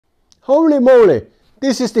Holy moly!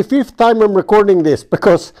 This is the 5th time I'm recording this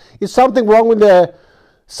because it's something wrong with the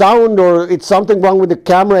sound or it's something wrong with the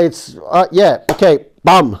camera. It's, yeah, okay,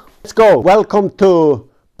 bam. Let's go. Welcome to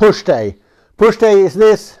push day. Push day is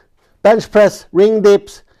this: bench press, ring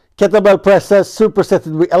dips, kettlebell presses,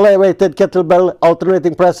 supersetted with elevated kettlebell,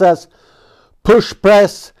 alternating presses, push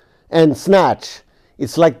press, and snatch.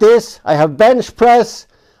 It's like this. I have bench press.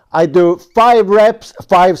 I do 5 reps,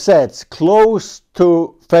 5 sets, close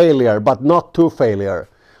to failure, but not to failure.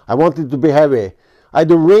 I want it to be heavy. I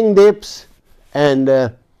do ring dips, and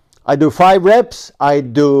I do 5 reps. I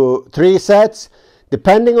do 3 sets.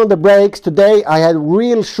 Depending on the breaks, today I had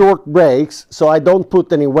real short breaks, so I don't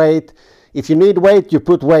put any weight. If you need weight, you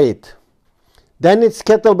put weight. Then it's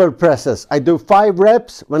kettlebell presses. I do 5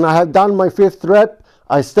 reps. When I have done my 5th rep,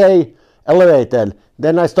 I stay elevated.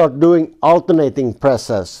 Then I start doing alternating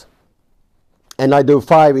presses. And I do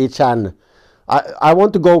 5 each hand. I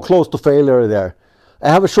want to go close to failure there. I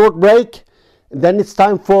have a short break. Then it's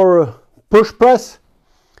time for push press.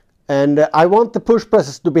 And I want the push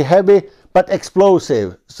presses to be heavy but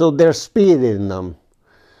explosive, so there's speed in them.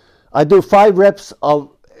 I do 5 reps of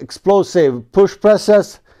explosive push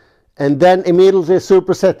presses, and then immediately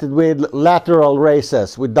supersetted with lateral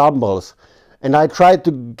raises with dumbbells. And I try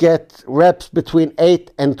to get reps between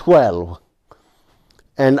 8 and 12.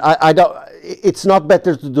 And I don't, it's not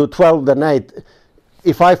better to do 12 than 8.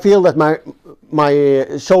 If I feel that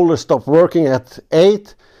my shoulders stop working at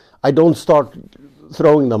 8, I don't start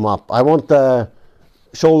throwing them up. I want the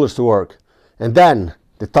shoulders to work. And then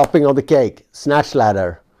the topping of the cake, snatch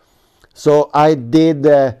ladder. So I did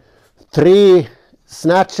 3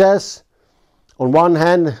 snatches on one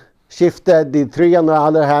hand, shifted, did 3 on the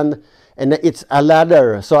other hand, and it's a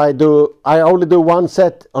ladder. So I only do 1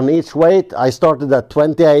 set on each weight. I started at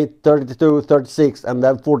 28, 32, 36, and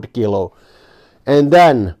then 40 kilo. And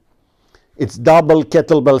then it's double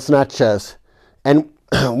kettlebell snatches. And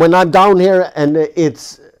when I'm down here, and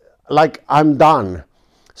it's like I'm done.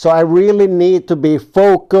 So I really need to be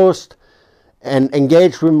focused and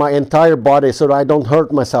engaged with my entire body so that I don't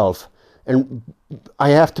hurt myself. And I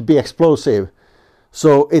have to be explosive.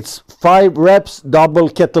 So it's 5 reps, double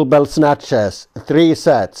kettlebell snatches, 3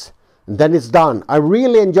 sets. And then it's done. I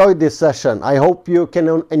really enjoyed this session. I hope you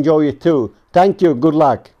can enjoy it too. Thank you. Good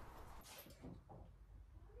luck.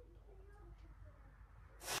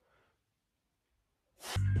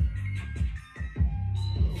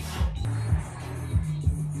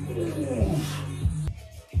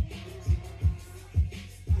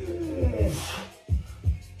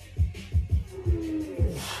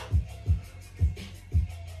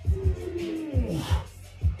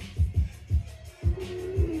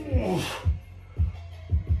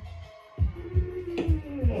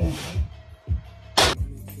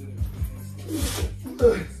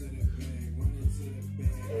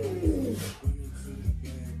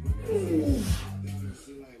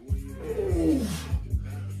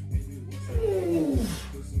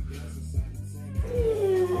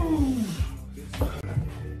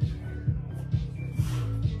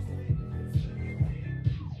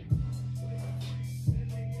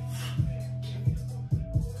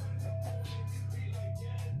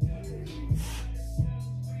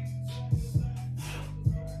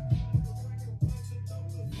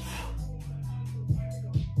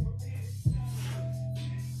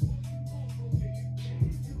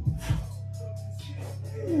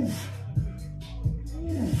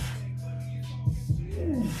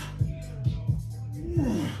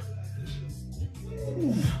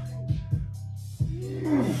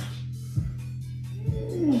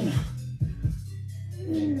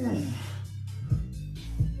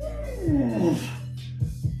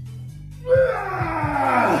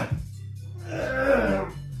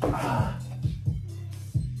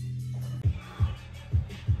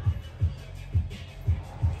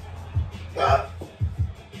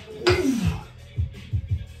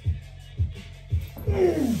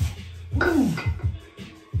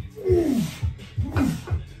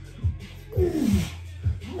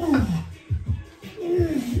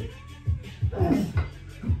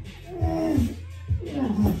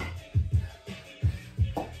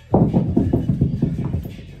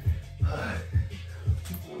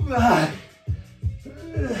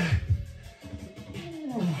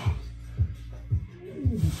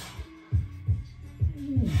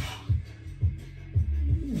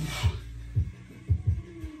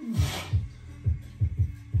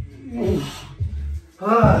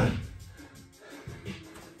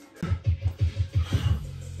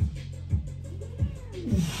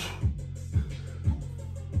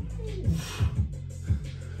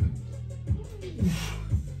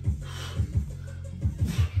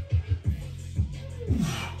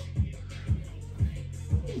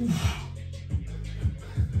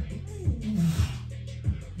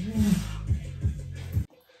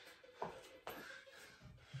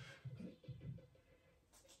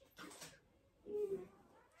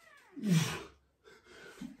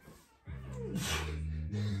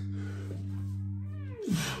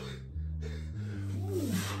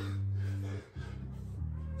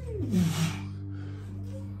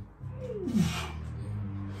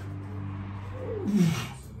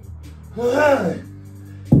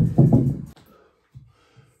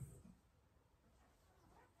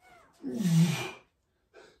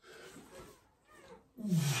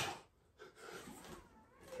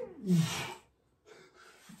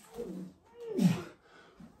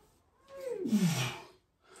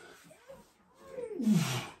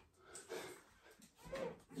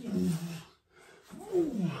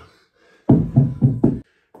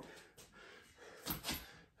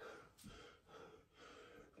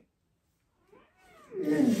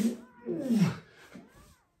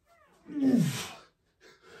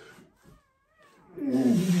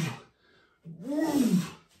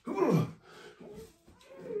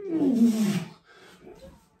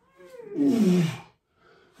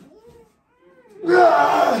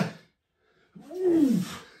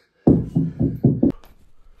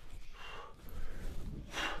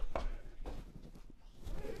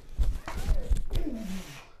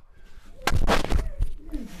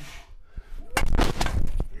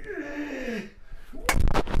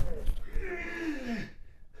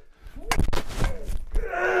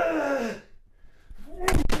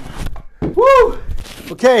 Woo!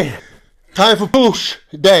 Okay, time for push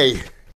day.